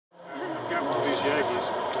happened to these Yankees,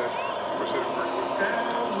 but of course they don't work with.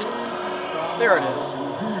 There it is.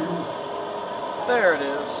 There it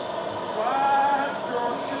is.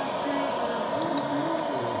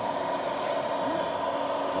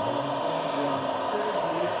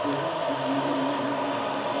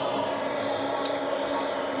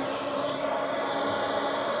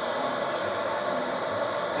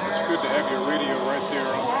 It's good to have your radio right there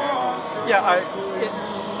on the handle. Yeah,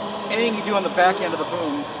 anything you do on the back end of the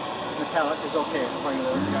boom, metallic, is okay. According to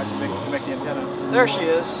the guys who make the antenna. There she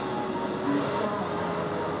is.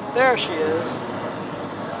 There she is.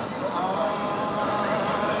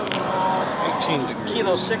 18 degrees.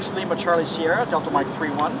 Kilo 6 Lima Charlie Sierra, Delta Mike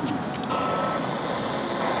 3-1.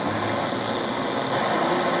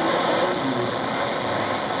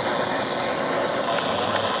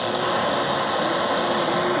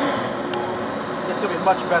 This will be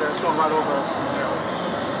much better. It's going right over us.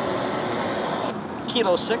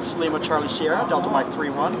 Kilo 6 Lima Charlie Sierra, Delta Mike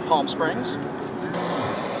 3-1, Palm Springs.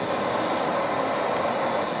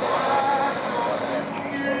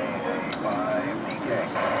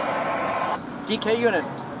 DK unit,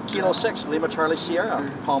 Kilo 6, Lima Charlie Sierra,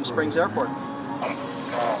 Palm Springs Airport.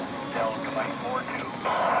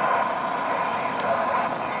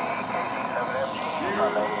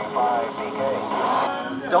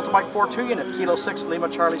 Delta Mike 4-2 unit, Kilo 6, Lima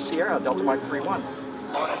Charlie Sierra, Delta Mike 3-1.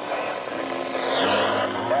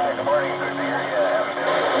 Good morning, good to hear you. Haven't been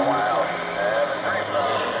here for a while.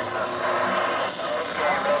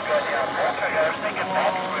 Real good, yeah. Actually, I was thinking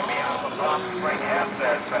Patrick would be out of the Springs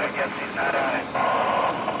Hamfest, but I guess he's not on it.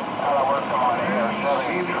 Well, I worked him on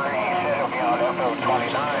AO-73. He said he'll be on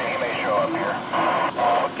FO-29. He may show up here.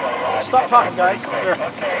 Okay. Stop talking, guys. Okay,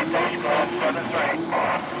 thanks, Glenn. 7-3.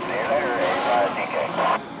 See you later, DK.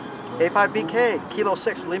 A5BK, Kilo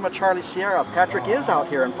 6, Lima Charlie Sierra. Patrick is out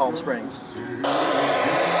here in Palm Springs.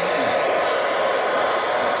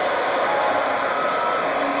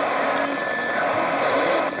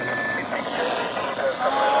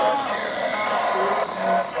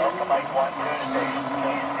 Delta Mike 1 Tuesday,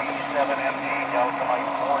 KC7MG, Delta Mike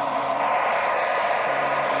 4.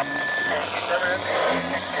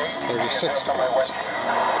 36 degrees.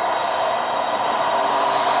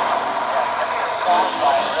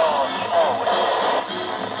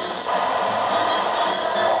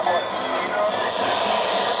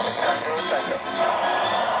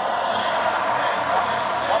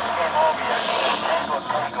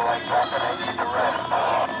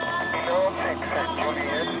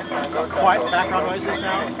 Quiet background noises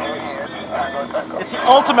now. It's the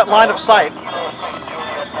ultimate line of sight.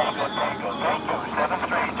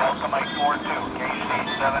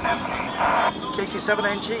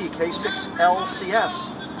 K6LCS,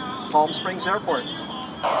 K6LCS, Palm Springs Airport.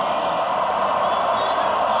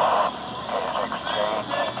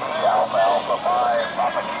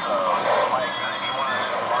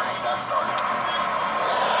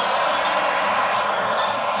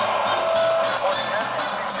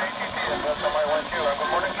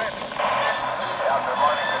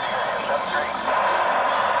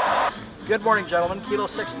 Good morning, gentlemen. Kilo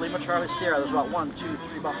 6, Lima Charlie Sierra. There's about 1, 2,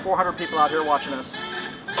 3, about 400 people out here watching us.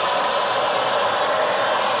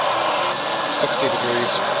 60 degrees.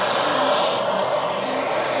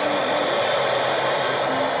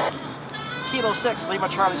 Kilo 6, Lima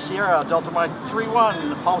Charlie Sierra, Delta Mike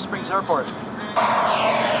 3-1, Palm Springs Airport.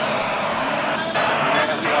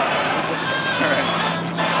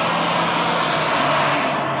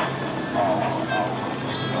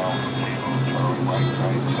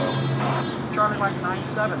 Charlie Mike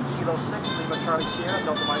 9-7, Kilo 6, Lima Charlie Sierra,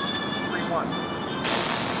 Delta Mike 3-1.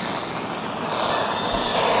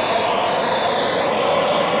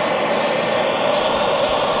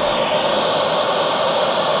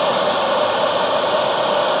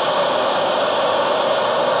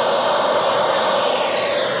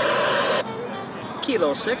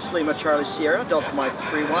 Kilo 6, Lima Charlie Sierra, Delta Mike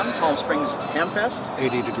 3-1, Palm Springs Hamfest.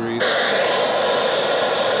 80 degrees.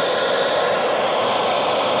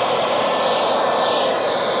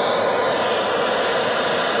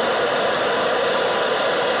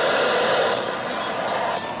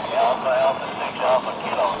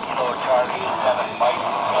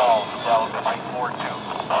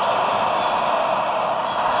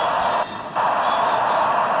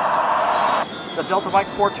 The Delta Mike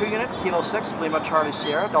 4-2 unit, Kilo 6, Lima Charlie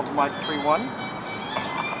Sierra, Delta Mike 3-1.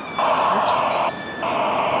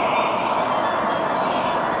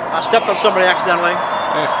 I stepped on somebody accidentally.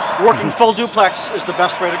 Yeah. Working full duplex is the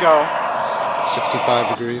best way to go.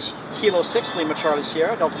 65 degrees. Kilo 6, Lima Charlie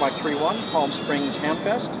Sierra, Delta Mike 3-1, Palm Springs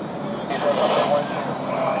Hamfest.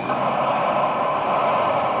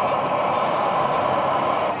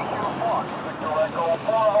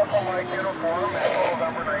 Mike uniform, Echo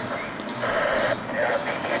November 19. Yeah,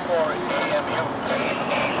 PC4 EMU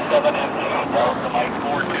 7MG, Delta Mike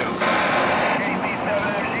 42.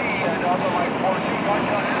 KC7MG, Delta Mike 42, got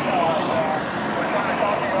you on your satellite there. We're trying to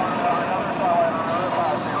copy you on another satellite on another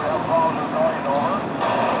pass. We have problems with noise,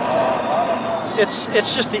 over. It's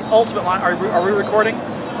just the ultimate line. Are we recording?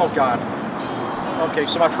 Oh God. Okay,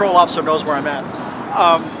 so my parole officer knows where I'm at.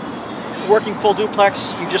 Working full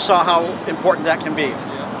duplex, you just saw how important that can be.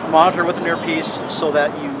 Yeah. Monitor with an earpiece so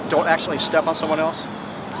that you don't accidentally step on someone else.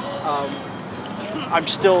 I'm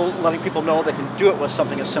still letting people know they can do it with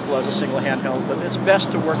something as simple as a single handheld, but it's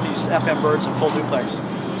best to work these FM birds in full duplex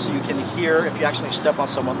so you can hear if you actually step on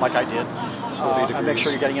someone like I did. And make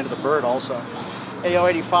sure you're getting into the bird also.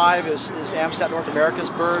 AO-85 is AMSAT North America's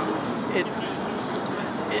bird.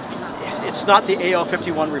 It's not the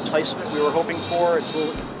AO-51 replacement we were hoping for. It's a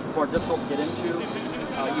little more difficult to get into.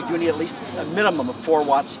 You do need at least a minimum of 4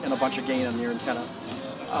 watts and a bunch of gain on your antenna.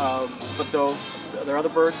 But though there are other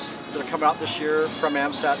birds that are coming out this year from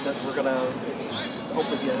AMSAT that we're going to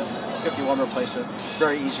hopefully get a 51 replacement.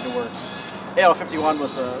 Very easy to work. AO-51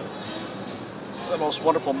 was the most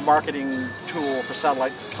wonderful marketing tool for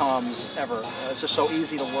satellite comms ever. It's just so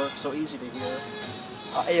easy to work, so easy to hear.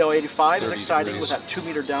 AO-85 is exciting with that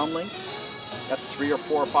 2-meter downlink. That's 3 or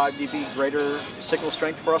 4 or 5 dB greater signal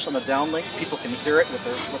strength for us on the downlink. People can hear it with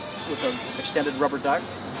an extended rubber duck.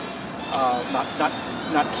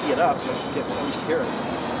 Not key it up, but at least hear it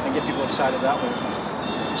and get people excited that way.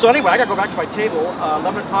 So anyway, I got to go back to my table.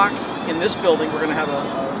 11 o'clock in this building, we're going to have a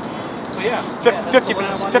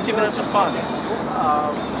 50 minutes of fun. I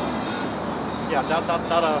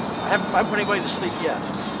haven't put anybody to sleep yet.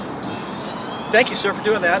 Thank you, sir, for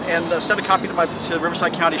doing that, and send a copy to the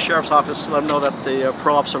Riverside County Sheriff's Office to let them know that the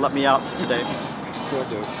parole officer let me out today. Will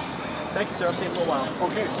do. Thank you, sir. I'll see you in a little while.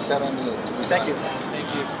 Okay. Thank you.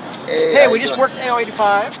 Thank you. Hey, we just worked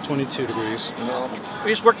AO-85. 22 degrees. No.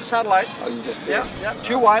 We just worked the satellite. Oh, you just did? Yeah,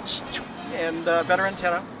 2 watts and better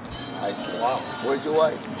antenna. I see. Wow. Where's your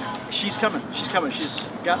wife? She's coming. She's coming. She's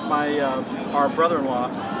got my our brother-in-law,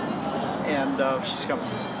 and she's coming.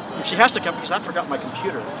 She has to come because I forgot my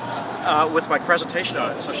computer with my presentation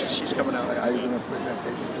on it, so she's coming out. Are you doing a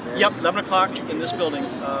presentation today? Yep, 11 o'clock in this building.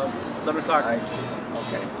 11 o'clock. I see.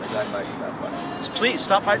 Okay, I might stop by. Please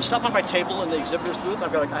stop by my table in the exhibitor's booth. I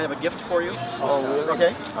have a gift for you. Oh, really?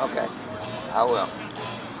 Okay. Okay. I will.